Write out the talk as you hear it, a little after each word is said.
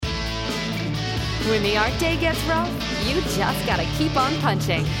When the art day gets rough, you just gotta keep on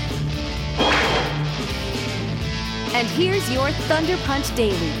punching. And here's your Thunder Punch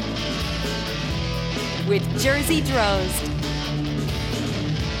Daily with Jersey Drozd.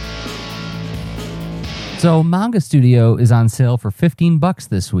 So Manga Studio is on sale for $15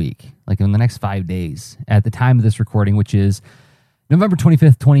 this week, like in the next 5 days, at the time of this recording, which is November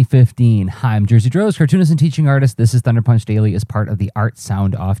 25th, 2015. Hi, I'm Jersey Drozd, cartoonist and teaching artist. This is Thunder Punch Daily as part of the Art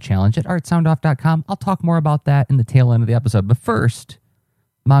Sound Off Challenge at artsoundoff.com. I'll talk more about that in the tail end of the episode. But first,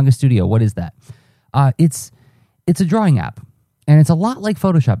 Manga Studio, what is that? It's a drawing app, and it's a lot like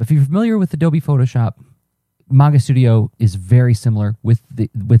Photoshop. If you're familiar with Adobe Photoshop, Manga Studio is very similar with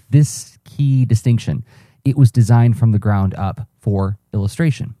this key distinction. It was designed from the ground up for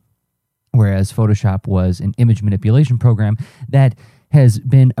illustration, whereas Photoshop was an image manipulation program that has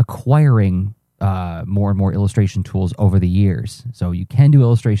been acquiring more and more illustration tools over the years. So you can do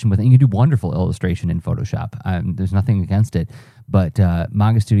illustration with it. You can do wonderful illustration in Photoshop. There's nothing against it, but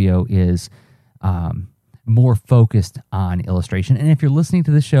Manga Studio is more focused on illustration. And if you're listening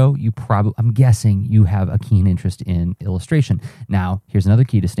to the show, I'm guessing you have a keen interest in illustration. Now, here's another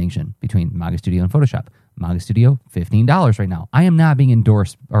key distinction between Manga Studio and Photoshop. Manga Studio, $15 right now. I am not being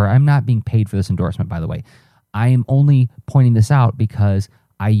endorsed, or I'm not being paid for this endorsement, by the way. I am only pointing this out because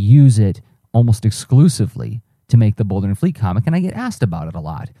I use it almost exclusively to make the Boulder and Fleet comic, and I get asked about it a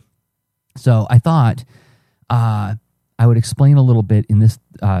lot. So I thought I would explain a little bit in this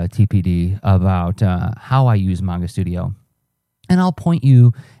TPD about how I use Manga Studio, and I'll point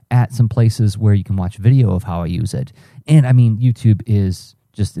you at some places where you can watch video of how I use it. And I mean, YouTube is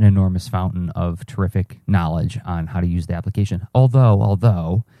just an enormous fountain of terrific knowledge on how to use the application.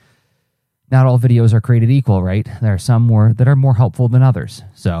 Although not all videos are created equal, right? There are some that are more helpful than others.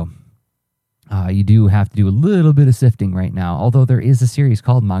 So you do have to do a little bit of sifting right now. Although there is a series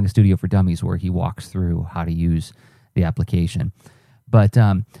called Manga Studio for Dummies where he walks through how to use the application. But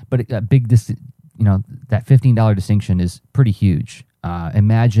a big that $15 distinction is pretty huge.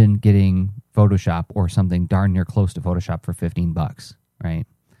 Imagine getting Photoshop or something darn near close to Photoshop for $15. Right?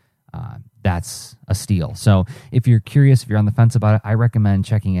 That's a steal. So if you're curious, if you're on the fence about it, I recommend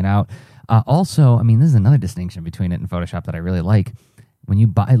checking it out. Also, I mean, this is another distinction between it and Photoshop that I really like. When you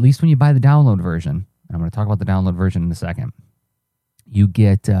buy the download version, and I'm going to talk about the download version in a second, you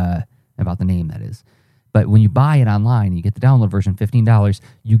get, about the name that is, but when you buy it online, you get the download version, $15,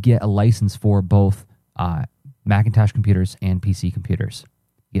 you get a license for both Macintosh computers and PC computers.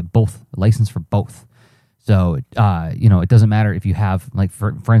 You get both, a license for both. So, it doesn't matter if you have, like,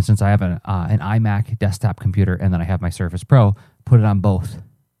 for instance, I have an iMac desktop computer, and then I have my Surface Pro, put it on both.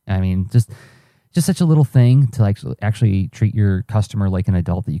 I mean, just such a little thing to actually treat your customer like an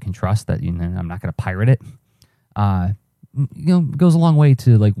adult that you can trust, that, I'm not going to pirate it. Goes a long way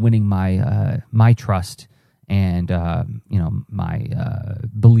to, like, winning my trust and, my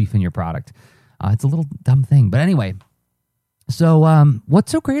belief in your product. It's a little dumb thing, but anyway. So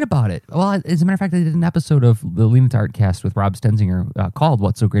what's so great about it? Well, as a matter of fact, I did an episode of the LIA Cast with Rob Stenzinger called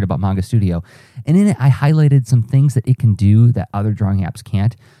What's So Great About Manga Studio. And in it, I highlighted some things that it can do that other drawing apps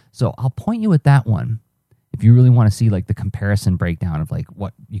can't. So I'll point you at that one if you really want to see, like, the comparison breakdown of, like,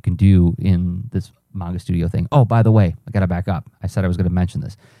 what you can do in this Manga Studio thing. Oh, by the way, I got to back up. I said I was going to mention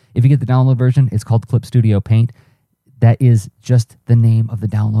this. If you get the download version, it's called Clip Studio Paint. That is just the name of the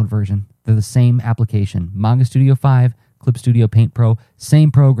download version. They're the same application. Manga Studio 5, Clip Studio Paint Pro,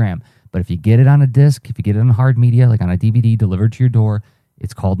 same program. But if you get it on a disc, if you get it on hard media, like on a DVD delivered to your door,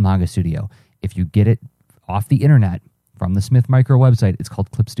 it's called Manga Studio. If you get it off the internet from the Smith Micro website, it's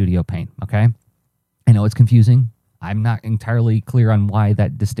called Clip Studio Paint, okay? I know it's confusing. I'm not entirely clear on why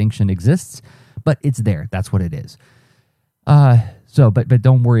that distinction exists, but it's there. That's what it is. But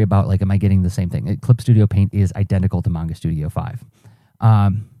don't worry about, like, am I getting the same thing? Clip Studio Paint is identical to Manga Studio 5.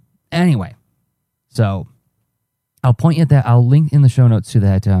 Anyway, so I'll point you at that. I'll link in the show notes to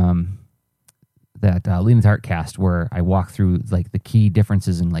that LIA Cast where I walk through, like, the key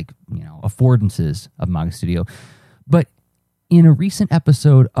differences and, like, affordances of Manga Studio. But in a recent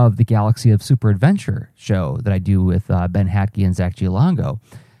episode of the Galaxy of Super Adventure show that I do with Ben Hatke and Zach Giolongo,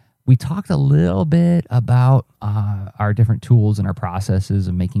 we talked a little bit about our different tools and our processes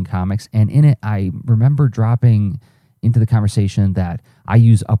of making comics. And in it, I remember dropping into the conversation that I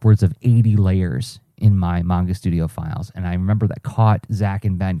use upwards of 80 layers in my Manga Studio files. And I remember that caught Zach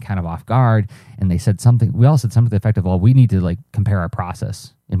and Ben kind of off guard. And we all said something to the effect of, well, we need to, like, compare our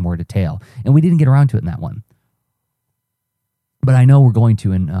process in more detail. And we didn't get around to it in that one. But I know we're going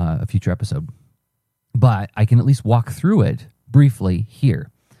to in a future episode. But I can at least walk through it briefly here.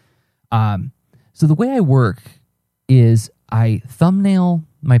 So the way I work is I thumbnail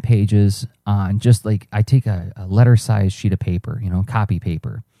my pages on just like, I take a letter size sheet of paper, copy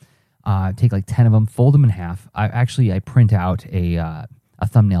paper, take like 10 of them, fold them in half. I print out a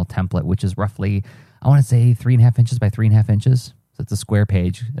thumbnail template, which is roughly, I want to say 3.5 inches by 3.5 inches. So it's a square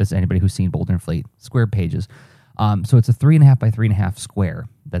page, as anybody who's seen Boulder and Fleet, square pages. So it's a 3.5 by 3.5 square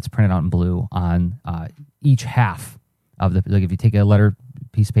that's printed out in blue on each half of the, like if you take a letter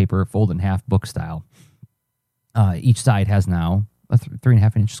piece of paper, fold it in half, book style, each side has now a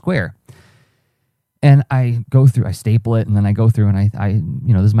 3.5 inch square. And I go through, I staple it, and then I go through and I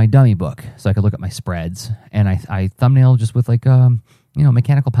this is my dummy book, so I could look at my spreads. And I thumbnail just with like,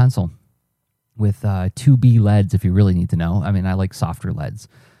 mechanical pencil with 2B leads if you really need to know. I mean, I like softer leads.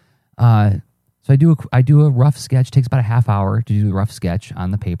 So I do a rough sketch. Takes about a half hour to do the rough sketch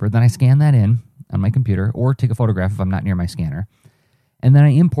on the paper. Then I scan that in on my computer or take a photograph if I'm not near my scanner. And then I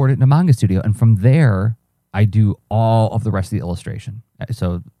import it into Manga Studio. And from there, I do all of the rest of the illustration.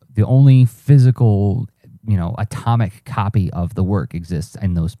 So the only physical, atomic copy of the work exists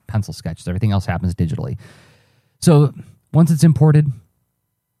in those pencil sketches. Everything else happens digitally. So once it's imported,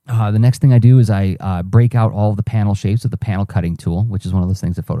 the next thing I do is I break out all of the panel shapes with the panel cutting tool, which is one of those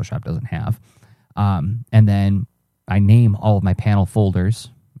things that Photoshop doesn't have. And then I name all of my panel folders.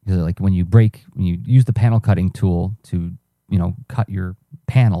 Because like when you use the panel cutting tool to, cut your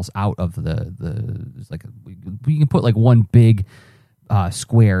panels out of you can put like one big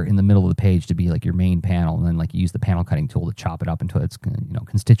square in the middle of the page to be like your main panel, and then like you use the panel cutting tool to chop it up into its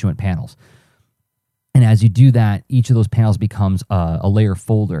constituent panels. And as you do that, each of those panels becomes a layer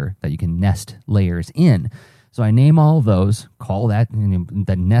folder that you can nest layers in. So I name all of those, call that, and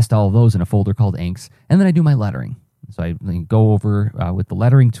then nest all of those in a folder called inks, and then I do my lettering. So I go over with the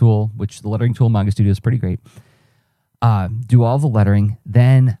lettering tool, which the lettering tool in Manga Studio is pretty great. Do all the lettering,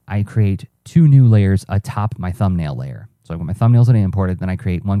 then I create 2 new layers atop my thumbnail layer. So I've got my thumbnails that I imported, then I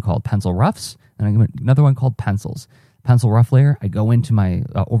create one called pencil roughs, and I get another one called pencils. Pencil rough layer, I go into my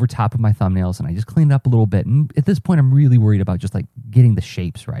over top of my thumbnails and I just clean it up a little bit. And at this point, I'm really worried about just like getting the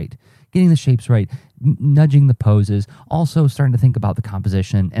shapes right, nudging the poses, also starting to think about the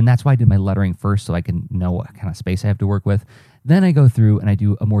composition. And that's why I did my lettering first, so I can know what kind of space I have to work with. Then I go through and I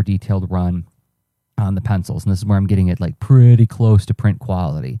do a more detailed run on the pencils. And this is where I'm getting it like pretty close to print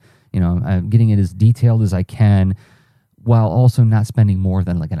quality. I'm getting it as detailed as I can while also not spending more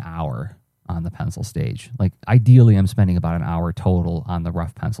than like an hour on the pencil stage. Like ideally I'm spending about an hour total on the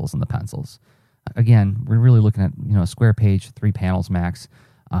rough pencils and the pencils. Again, we're really looking at, a square page, 3 panels max.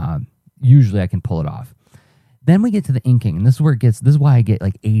 Usually I can pull it off. Then we get to the inking, and this is why I get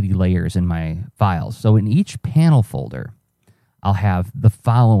like 80 layers in my files. So in each panel folder, I'll have the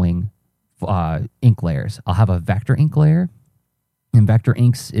following ink layers. I'll have a vector ink layer. And vector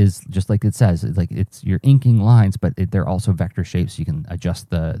inks is just like it says, it's your inking lines, but they're also vector shapes. So you can adjust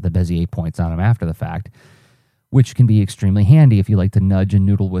the Bezier points on them after the fact, which can be extremely handy if you like to nudge and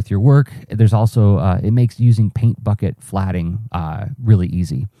noodle with your work. There's also, it makes using paint bucket flatting really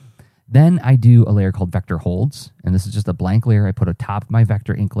easy. Then I do a layer called vector holds, and this is just a blank layer. I put atop my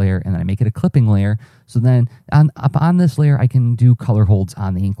vector ink layer, and then I make it a clipping layer. So then up on this layer, I can do color holds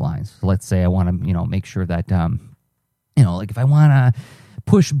on the ink lines. So let's say I want to, make sure that, like if I want to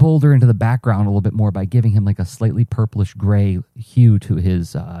push Boulder into the background a little bit more by giving him like a slightly purplish gray hue to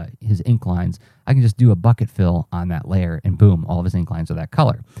his ink lines, I can just do a bucket fill on that layer, and boom, all of his ink lines are that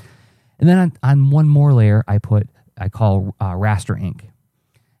color. And then on one more layer, I call raster ink.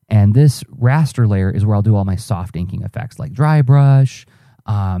 And this raster layer is where I'll do all my soft inking effects like dry brush,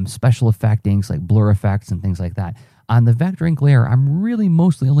 special effect inks like blur effects and things like that. On the vector ink layer, I'm really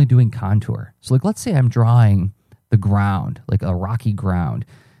mostly only doing contour. So like let's say I'm drawing the ground, like a rocky ground.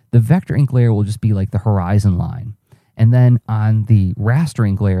 The vector ink layer will just be like the horizon line. And then on the raster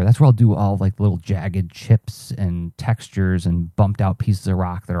ink layer, that's where I'll do all like little jagged chips and textures and bumped out pieces of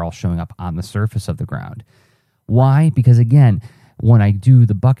rock that are all showing up on the surface of the ground. Why? Because again, when I do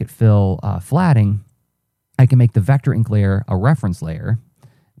the bucket fill flatting, I can make the vector ink layer a reference layer,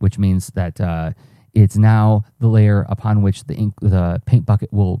 which means that it's now the layer upon which the paint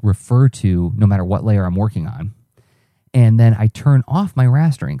bucket will refer to no matter what layer I'm working on. And then I turn off my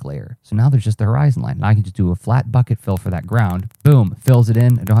raster ink layer. So now there's just the horizon line. Now I can just do a flat bucket fill for that ground. Boom, fills it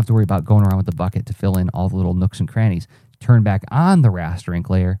in. I don't have to worry about going around with the bucket to fill in all the little nooks and crannies. Turn back on the raster ink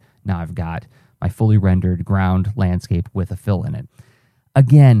layer. Now I've got my fully rendered ground landscape with a fill in it.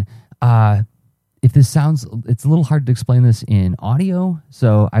 Again, if this sounds, it's a little hard to explain this in audio,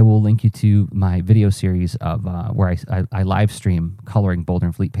 so I will link you to my video series of where I live stream coloring Boulder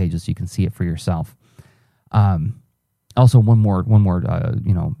and Fleet pages so you can see it for yourself. Also, one more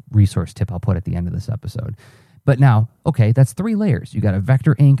resource tip I'll put at the end of this episode. But now, okay, that's 3 layers. You got a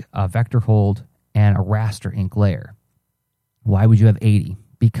vector ink, a vector hold, and a raster ink layer. Why would you have 80?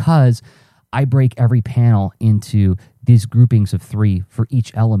 Because I break every panel into these groupings of 3 for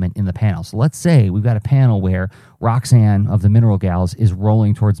each element in the panel. So let's say we've got a panel where Roxanne of the Mineral Gals is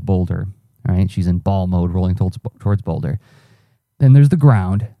rolling towards Boulder. All right, she's in ball mode, rolling towards Boulder. Then there's the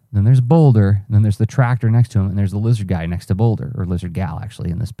ground, then there's Boulder, then there's the tractor next to him, and there's the lizard guy next to Boulder, or lizard gal actually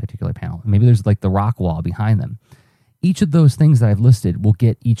in this particular panel. Maybe there's like the rock wall behind them. Each of those things that I've listed will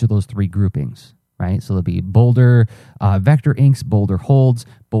get each of those 3 groupings, right? So there'll be Boulder vector inks, Boulder holds,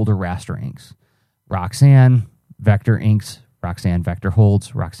 Boulder raster inks. Roxanne vector inks, Roxanne vector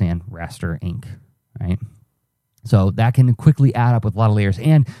holds, Roxanne raster ink, right? So that can quickly add up with a lot of layers,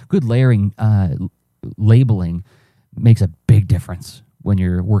 and good layering, labeling makes a big difference when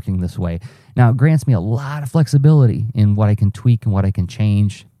you're working this way. Now, it grants me a lot of flexibility in what I can tweak and what I can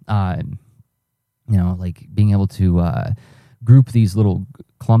change. Like being able to group these little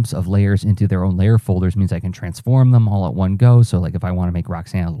clumps of layers into their own layer folders means I can transform them all at one go. So like if I want to make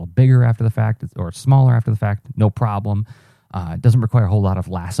Roxanne a little bigger after the fact or smaller after the fact, no problem. It doesn't require a whole lot of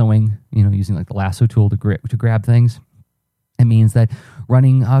lassoing, using like the lasso tool to grab things. It means that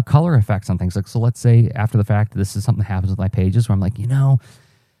running color effects on things. Like, so let's say after the fact, this is something that happens with my pages where I'm like,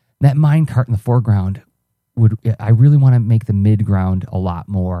 that minecart in the foreground I really want to make the midground a lot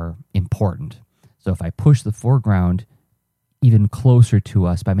more important. So if I push the foreground even closer to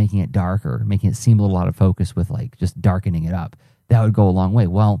us by making it darker, making it seem a little out of focus with like just darkening it up, that would go a long way.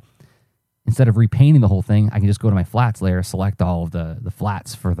 Well, instead of repainting the whole thing, I can just go to my flats layer, select all of the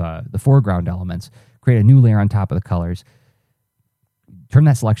flats for the foreground elements, create a new layer on top of the colors, turn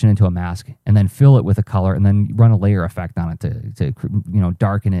that selection into a mask, and then fill it with a color, and then run a layer effect on it to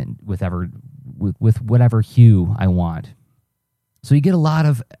darken it with whatever hue I want. So you get a lot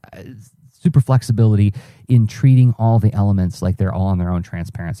of super flexibility in treating all the elements like they're all on their own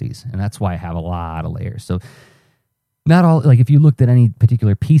transparencies, and that's why I have a lot of layers. So not all, like if you looked at any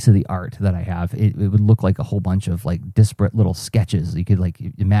particular piece of the art that I have, it would look like a whole bunch of like disparate little sketches. You could like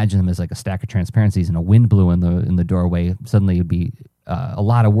imagine them as like a stack of transparencies, and a wind blew in the doorway. Suddenly it'd be a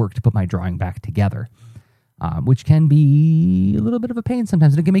lot of work to put my drawing back together, which can be a little bit of a pain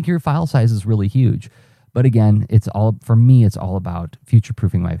sometimes. And it can make your file sizes really huge. But again, it's all about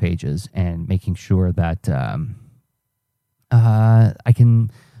future-proofing my pages and making sure that I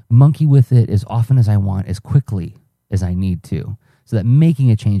can monkey with it as often as I want, as quickly as I need to, so that making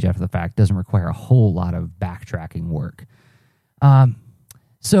a change after the fact doesn't require a whole lot of backtracking work.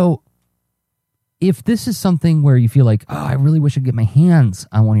 So if this is something where you feel like, I really wish I could get my hands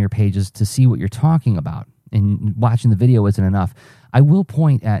on one of your pages to see what you're talking about, and watching the video isn't enough, I will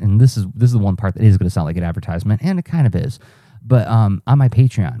point at, and this is the one part that is going to sound like an advertisement, and it kind of is, but on my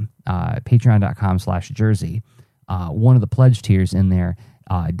Patreon, patreon.com/Jersey, one of the pledge tiers in there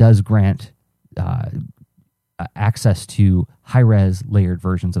does grant access to high-res layered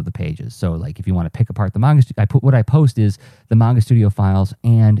versions of the pages. So like if you want to pick apart the Manga Studio, what I post is the Manga Studio files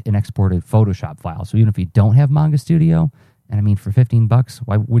and an exported Photoshop file. So even if you don't have Manga Studio, and I mean for $15,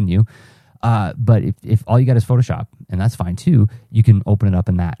 why wouldn't you? But if all you got is Photoshop, and that's fine too, you can open it up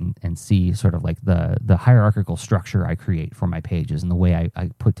in that and see sort of like the hierarchical structure I create for my pages and the way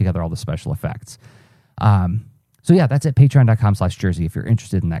I put together all the special effects. So yeah, that's at patreon.com/Jersey if you're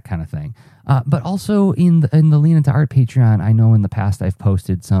interested in that kind of thing. But also in the Lean Into Art Patreon, I know in the past I've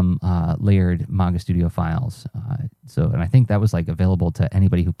posted some layered Manga Studio files. And I think that was like available to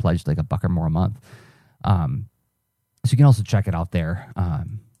anybody who pledged like $1 or more a month. So you can also check it out there.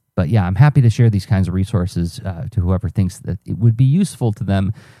 But yeah, I'm happy to share these kinds of resources to whoever thinks that it would be useful to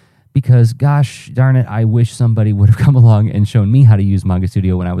them, because gosh darn it, I wish somebody would have come along and shown me how to use Manga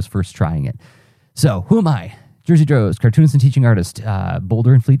Studio when I was first trying it. So who am I? Jersey Droz, cartoonist and teaching artist,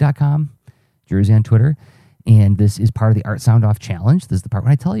 boulderandfleet.com, Jersey on Twitter. And this is part of the Art Soundoff Challenge. This is the part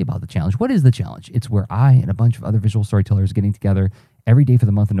when I tell you about the challenge. What is the challenge? It's where I and a bunch of other visual storytellers are getting together every day for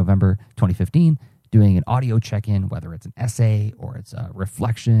the month of November 2015, doing an audio check-in, whether it's an essay or it's a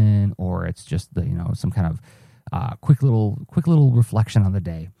reflection or it's just some kind of quick little reflection on the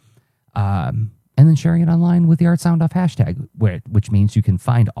day, and then sharing it online with the Art Soundoff hashtag, which means you can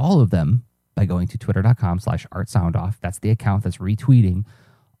find all of them by going to twitter.com/artsoundoff. That's the account that's retweeting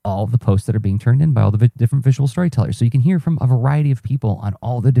all of the posts that are being turned in by all the different visual storytellers. So you can hear from a variety of people on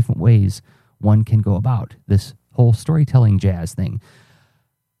all the different ways one can go about this whole storytelling jazz thing.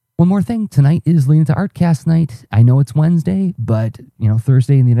 One more thing, tonight is Lean Into Art Cast night. I know it's Wednesday, but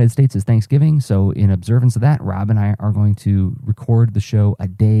Thursday in the United States is Thanksgiving. So in observance of that, Rob and I are going to record the show a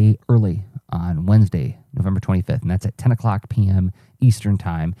day early on Wednesday, November 25th, and that's at 10 o'clock p.m. Eastern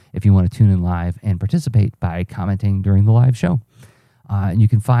Time if you want to tune in live and participate by commenting during the live show. And you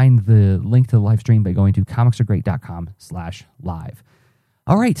can find the link to the live stream by going to comicsaregreat.com/live.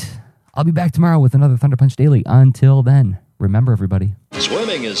 All right, I'll be back tomorrow with another Thunder Punch Daily. Until then, remember, everybody.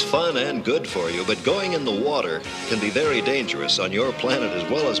 Swimming is fun and good for you, but going in the water can be very dangerous on your planet as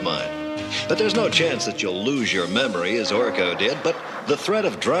well as mine. But there's no chance that you'll lose your memory as Orko did, but the threat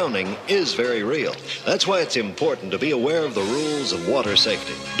of drowning is very real. That's why it's important to be aware of the rules of water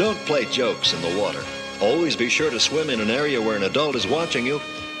safety. Don't play jokes in the water. Always be sure to swim in an area where an adult is watching you,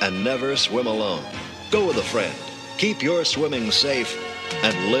 and never swim alone. Go with a friend. Keep your swimming safe,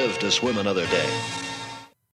 and live to swim another day.